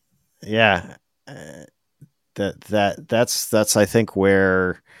the, yeah, that's I think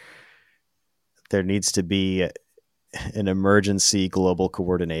where there needs to be an emergency global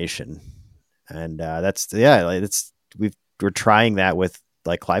coordination, and we're trying that with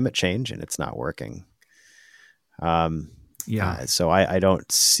like climate change, and it's not working. So I don't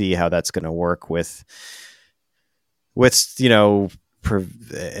see how that's going to work with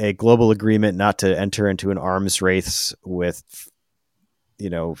a global agreement not to enter into an arms race with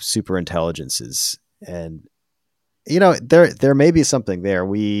super intelligences. And there may be something there.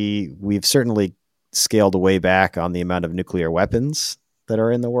 We've certainly scaled way back on the amount of nuclear weapons that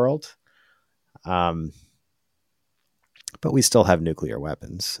are in the world, but we still have nuclear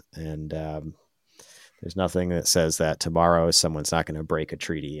weapons, and there's nothing that says that tomorrow someone's not going to break a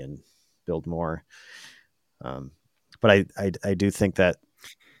treaty and build more. But I do think that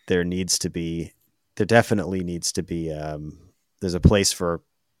there definitely needs to be there's a place for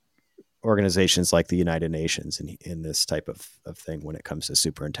organizations like the United Nations in this type of thing when it comes to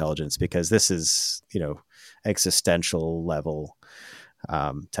superintelligence, because this is existential level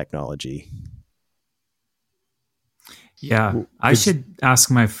technology. Yeah, I should ask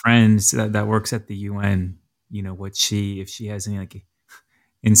my friend that works at the UN, if she has any like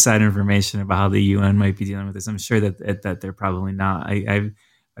inside information about how the UN might be dealing with this. I'm sure that they're probably not. I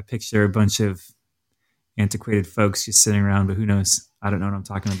picture a bunch of antiquated folks just sitting around, but who knows? I don't know what I'm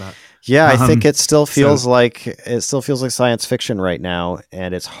talking about. Yeah, I think it still feels like science fiction right now,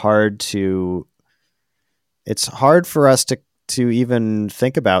 and it's hard for us to even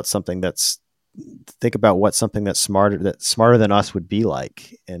think about what something that's smarter than us would be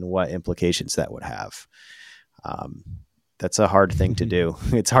like, and what implications that would have. That's a hard thing to do.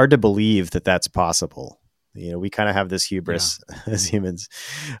 It's hard to believe that that's possible. We kind of have this hubris as humans,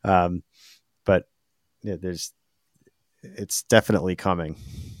 but it's definitely coming.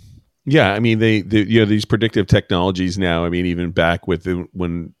 Yeah, I mean, they these predictive technologies now. I mean, even back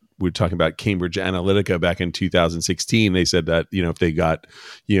when we were talking about Cambridge Analytica back in 2016, they said that if they got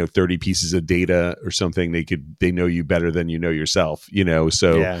 30 pieces of data or something, they know you better than you know yourself.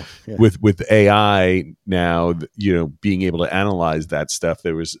 So with AI now, being able to analyze that stuff.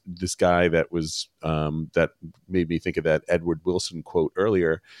 There was this guy that was that made me think of that Edward Wilson quote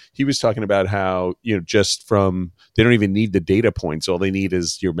earlier. He was talking about how just from, they don't even need the data points. All they need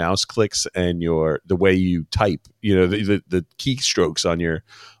is your mouse clicks and the way you type. The keystrokes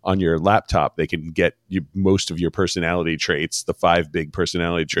on your laptop. They can get you most of your personality traits, the 5 big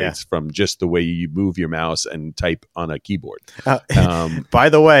personality traits, from just the way you move your mouse and type on a keyboard. By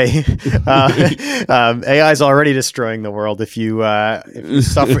the way, AI is already destroying the world. If you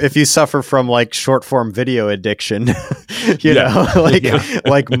suffer from like short form video addiction, like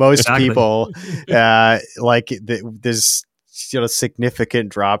most people, there's significant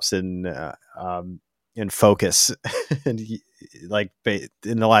drops in focus, and like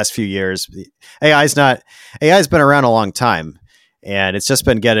in the last few years, AI's been around a long time, and it's just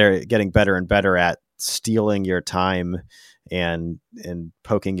been getting better and better at stealing your time and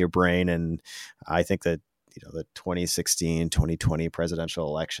poking your brain. And I think that the 2016, 2020 presidential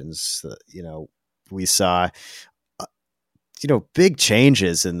elections, we saw big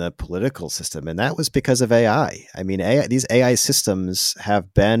changes in the political system, and that was because of AI. I mean, these AI systems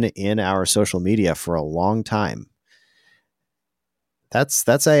have been in our social media for a long time.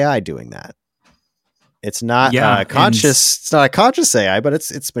 That's AI doing that. It's not conscious. It's not a conscious AI, but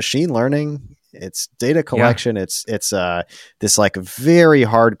it's machine learning. It's data collection. Yeah. It's this like very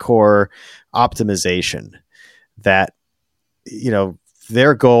hardcore optimization that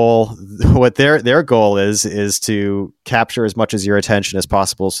their goal is to capture as much of your attention as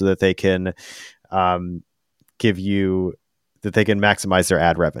possible, so that they can they can maximize their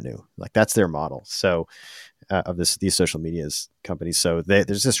ad revenue. Like that's their model. So of these social media companies. So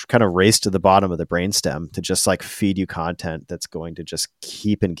there's this kind of race to the bottom of the brainstem to just like feed you content that's going to just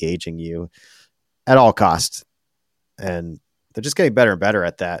keep engaging you at all costs. And they're just getting better and better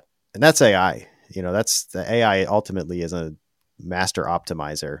at that. And that's AI. That's the AI ultimately is a master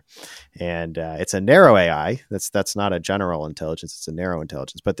optimizer, and it's a narrow AI. That's not a general intelligence. It's a narrow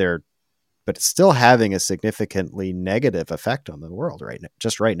intelligence, but it's still having a significantly negative effect on the world right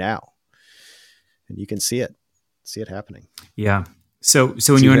now. And you can see it happening. Yeah. So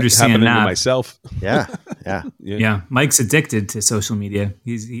when you understand that, myself. Yeah. Yeah. Mike's addicted to social media.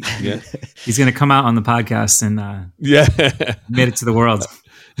 He's Yeah. he's going to come out on the podcast and admit it to the world.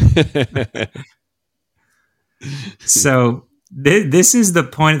 So this is the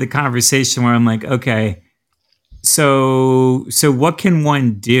point of the conversation where I'm like, okay, so what can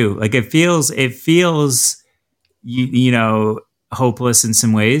one do? Like it feels you know, hopeless in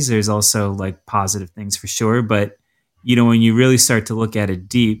some ways. There's also like positive things for sure, but you know, when you really start to look at it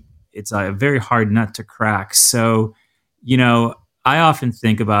deep, it's a very hard nut to crack. So, you know, I often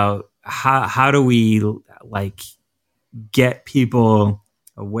think about how do we like get people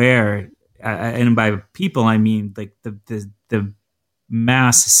aware, and by people I mean like the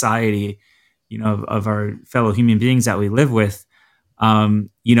mass society, you know, of our fellow human beings that we live with. You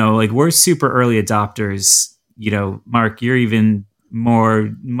know, like we're super early adopters. You know, Mark, you're even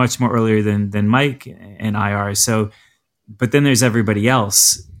much more earlier than Mike and I are. So, but then there's everybody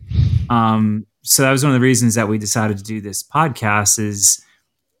else. So that was one of the reasons that we decided to do this podcast. Is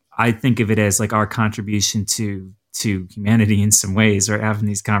I think of it as like our contribution to humanity in some ways, or having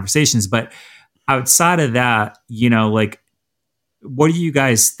these conversations. But outside of that, you know, like, what do you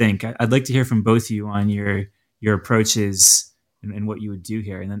guys think? I'd like to hear from both of you on your approaches and what you would do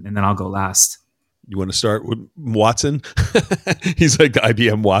here, and then I'll go last. You want to start with Watson? He's like the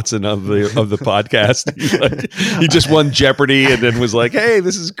IBM Watson of the podcast. He's like, he just won Jeopardy and then was like, "Hey,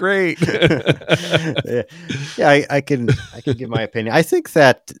 this is great." Yeah, I can give my opinion. I think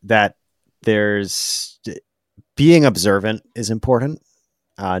that there's being observant is important.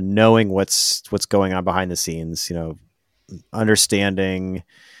 Knowing what's going on behind the scenes. You know, understanding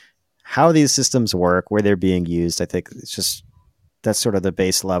how these systems work, where they're being used. I think it's just that's sort of the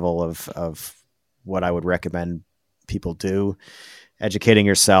base level of what I would recommend people do. Educating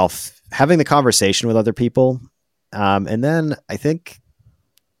yourself, having the conversation with other people. And then I think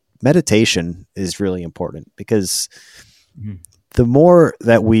meditation is really important, because the more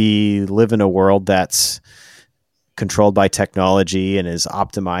that we live in a world that's controlled by technology and is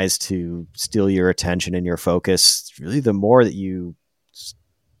optimized to steal your attention and your focus, really the more that you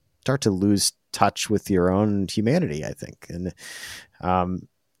start to lose touch with your own humanity, I think. And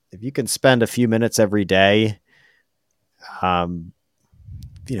if you can spend a few minutes every day,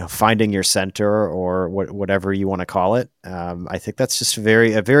 you know, finding your center or whatever you want to call it, I think that's just a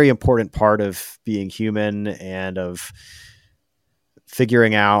very important part of being human, and of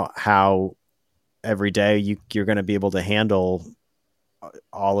figuring out how every day you're going to be able to handle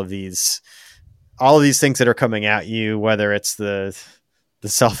all of these things that are coming at you, whether it's the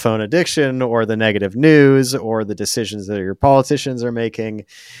cell phone addiction or the negative news or the decisions that your politicians are making.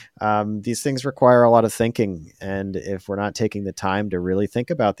 These things require a lot of thinking. And if we're not taking the time to really think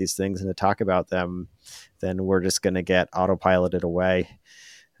about these things and to talk about them, then we're just going to get autopiloted away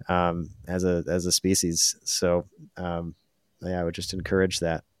as a species. So I would just encourage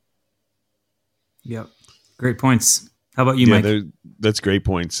that. Yep. Great points. How about you, Mike? That's great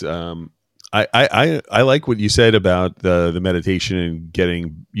points. I like what you said about the meditation and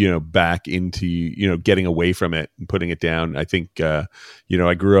getting, you know, back into, you know, getting away from it and putting it down. I think, you know,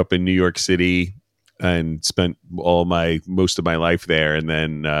 I grew up in New York City and spent most of my life there. And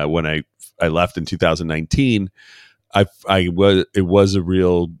then when I left in 2019, it was a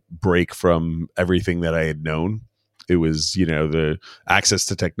real break from everything that I had known. It was, you know, the access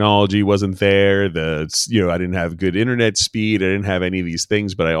to technology wasn't there. You know, I didn't have good internet speed. I didn't have any of these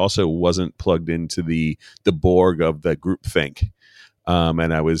things, but I also wasn't plugged into the Borg of the groupthink.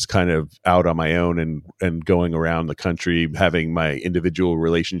 And I was kind of out on my own and going around the country, having my individual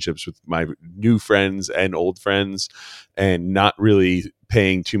relationships with my new friends and old friends, and not really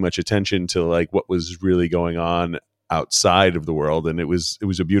paying too much attention to like what was really going on outside of the world. And it was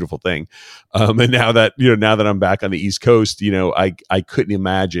a beautiful thing. And now that I'm back on the East Coast, you know, I can't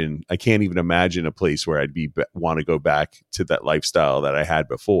even imagine a place where I'd want to go back to that lifestyle that I had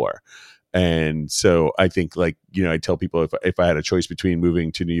before. And so I think, like, you know, I tell people if I had a choice between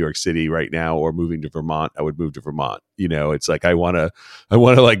moving to New York City right now or moving to Vermont, I would move to Vermont. You know, it's like, I want to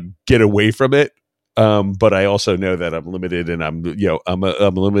like get away from it. But I also know that I'm limited, and I'm a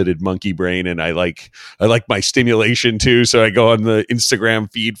limited monkey brain, and I like my stimulation too. So I go on the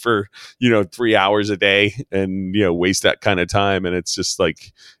Instagram feed for, you know, 3 hours a day and, you know, waste that kind of time. And it's just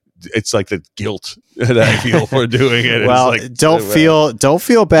like, it's like the guilt that I feel for doing it. Well, like, don't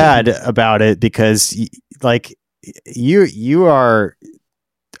feel bad about it, because like you are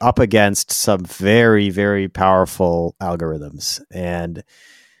up against some very, very powerful algorithms, and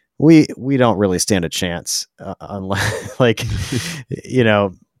we don't really stand a chance unless, like, you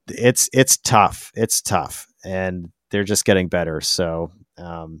know, it's tough, and they're just getting better. So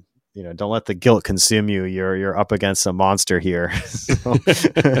don't let the guilt consume you. You're up against a monster here. So,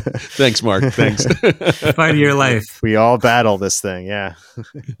 thanks, Mark. Thanks. Fight of your life. We all battle this thing. Yeah.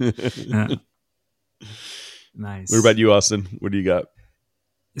 Nice. What about you, Austin? What do you got?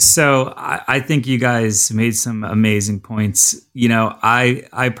 So I think you guys made some amazing points.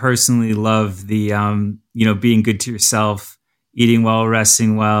 I personally love the, being good to yourself, eating well,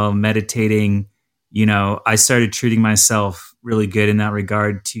 resting well, meditating. I started treating myself really good in that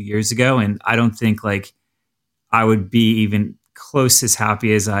regard 2 years ago. And I don't think like I would be even close as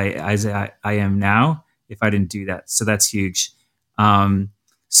happy as I am now if I didn't do that. So that's huge.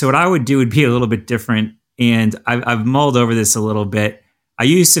 So what I would do would be a little bit different. And I've mulled over this a little bit. I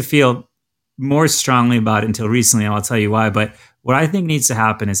used to feel more strongly about it until recently, and I'll tell you why. But what I think needs to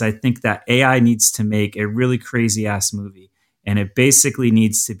happen is I think that AI needs to make a really crazy ass movie. And it basically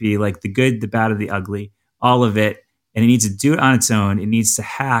needs to be like the good, the bad, and the ugly, all of it. And it needs to do it on its own. It needs to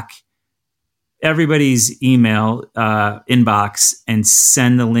hack everybody's email inbox and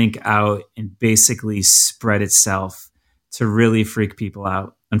send the link out and basically spread itself to really freak people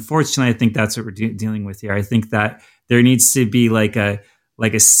out. Unfortunately, I think that's what we're dealing with here. I think that there needs to be like a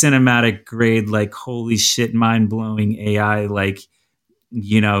cinematic grade, like holy shit, mind blowing AI,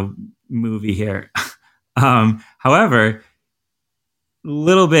 movie here. However,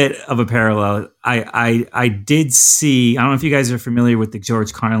 little bit of a parallel. I did see. I don't know if you guys are familiar with the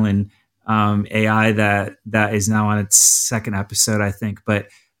George Carlin AI that is now on its second episode, I think. But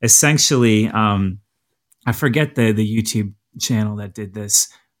essentially, I forget the YouTube channel that did this.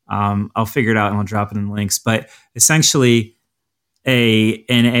 I'll figure it out and I'll drop it in the links. But essentially, an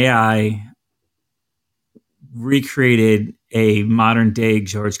AI recreated a modern day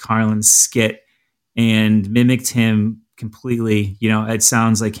George Carlin skit and mimicked him completely. It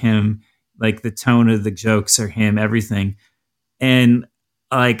sounds like him, like the tone of the jokes are him, everything. And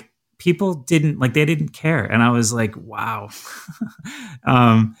like people didn't care. And I was like, wow.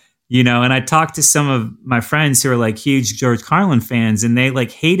 And I talked to some of my friends who are like huge George Carlin fans and they like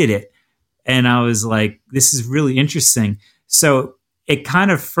hated it. And I was like, this is really interesting. So it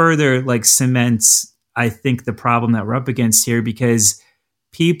kind of further like cements, I think, the problem that we're up against here, because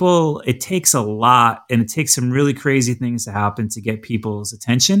it takes a lot and it takes some really crazy things to happen to get people's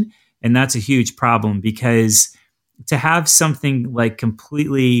attention. And that's a huge problem, because to have something like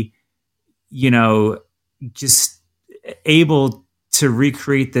completely, just able to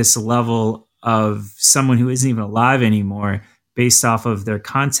recreate this level of someone who isn't even alive anymore based off of their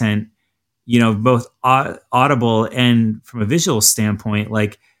content, both audible and from a visual standpoint,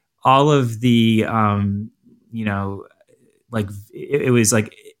 like all of the, like it was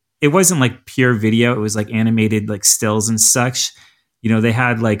like, it wasn't like pure video. It was like animated, like stills and such. They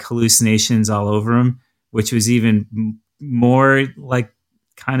had like hallucinations all over them, which was even more like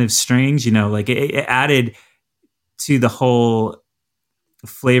kind of strange, like it added to the whole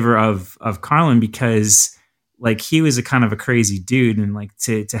flavor of Carlin, because like he was a kind of a crazy dude, and like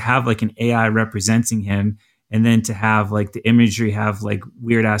to have like an AI representing him, and then to have like the imagery have like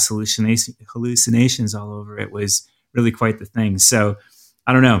weird ass hallucinations all over it was really quite the thing. So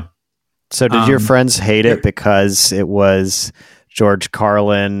I don't know. So did your friends hate it because it was George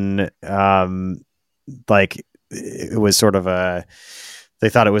Carlin? Like it was sort of they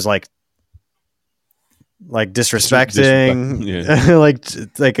thought it was like disrespecting, yeah.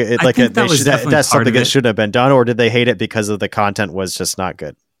 That's something that should have been done, or did they hate it because of the content was just not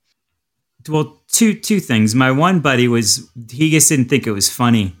good? Well, two things. My one buddy he just didn't think it was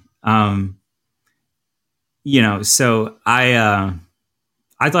funny. So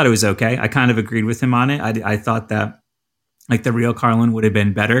I thought it was okay. I kind of agreed with him on it. I thought that like the real Carlin would have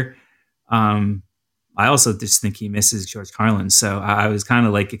been better. I also just think he misses George Carlin. So I was kind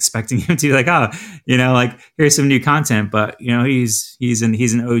of like expecting him to be like, like here's some new content, but he's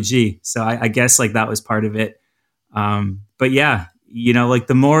an OG. So I guess like that was part of it. But yeah, like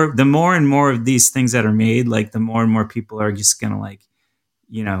the more and more of these things that are made, like the more and more people are just going to like,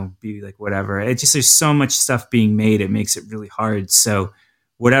 be like, whatever. It's just, there's so much stuff being made. It makes it really hard. So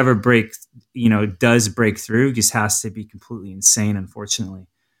whatever does break through just has to be completely insane. Unfortunately,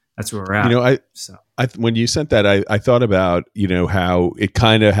 that's where we're at. When you sent that, I thought about, how it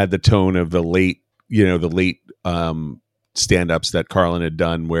kind of had the tone of the late stand-ups that Carlin had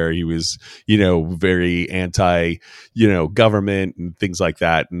done, where he was, very anti, government and things like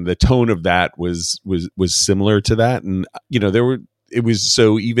that. And the tone of that was similar to that. And, it was,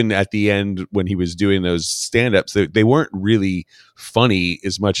 so even at the end when he was doing those stand-ups, they weren't really funny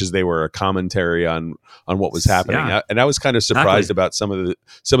as much as they were a commentary on what was happening. Yeah. And I was kind of surprised about some of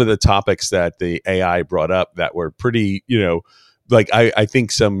the topics that the AI brought up that were pretty, like I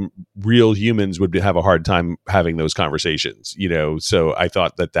think some real humans would have a hard time having those conversations, so I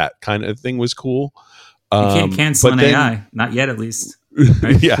thought that kind of thing was cool. You can't cancel an AI, not yet at least.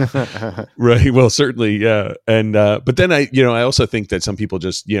 Right? Yeah, right. Well, certainly, yeah. And but then I also think that some people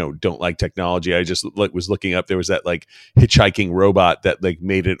just don't like technology. I just was looking up. There was that like hitchhiking robot that like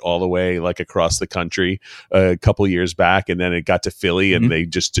made it all the way like across the country a couple years back, and then it got to Philly, and they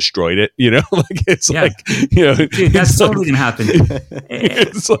just destroyed it. Like it's like dude, that's totally gonna happen.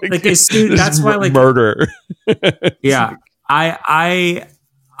 It's like they sued. That's why like murder. Yeah,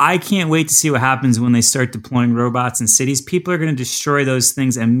 I can't wait to see what happens when they start deploying robots in cities. People are going to destroy those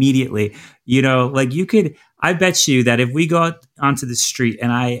things immediately. I bet you that if we go out onto the street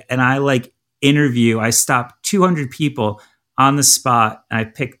and I like interview, I stop 200 people on the spot and I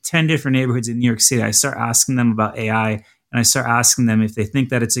pick 10 different neighborhoods in New York City. I start asking them about AI and I start asking them if they think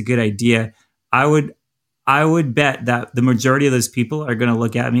that it's a good idea. I would bet that the majority of those people are going to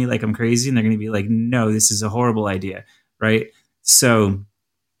look at me like I'm crazy and they're going to be like, no, this is a horrible idea. Right. So,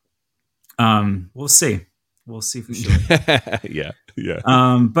 we'll see. We'll see for sure. Yeah.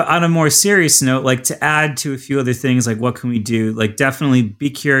 But on a more serious note, like to add to a few other things, like what can we do? Like definitely be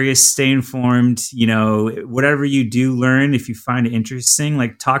curious, stay informed. Whatever you do learn, if you find it interesting,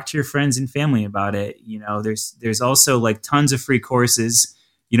 like talk to your friends and family about it. There's also like tons of free courses.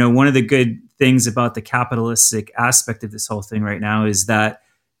 One of the good things about the capitalistic aspect of this whole thing right now is that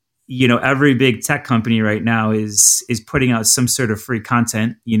every big tech company right now is putting out some sort of free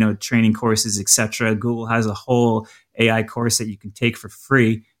content, training courses, etc. Google has a whole AI course that you can take for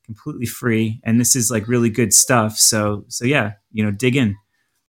free, completely free. And this is like really good stuff. So yeah, dig in.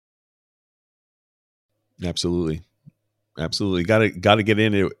 Absolutely. Got to get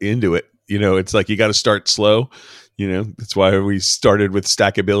into it. It's like, you got to start slow. That's why we started with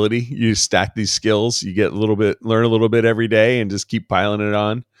stackability. You stack these skills, you learn a little bit every day and just keep piling it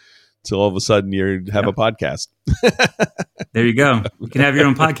on. Till all of a sudden you have a podcast. There you go. You can have your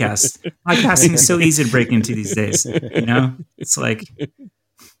own podcast. Podcasting is so easy to break into these days. It's like,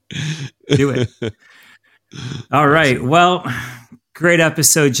 do it. All right. Well, great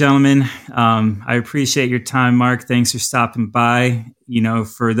episode, gentlemen. I appreciate your time, Mark. Thanks for stopping by.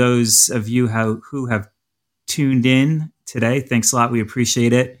 For those of you who have tuned in today, thanks a lot. We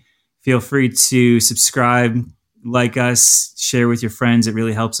appreciate it. Feel free to subscribe, like us, share with your friends. It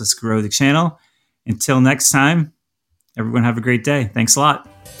really helps us grow the channel. Until next time, everyone have a great day. Thanks a lot.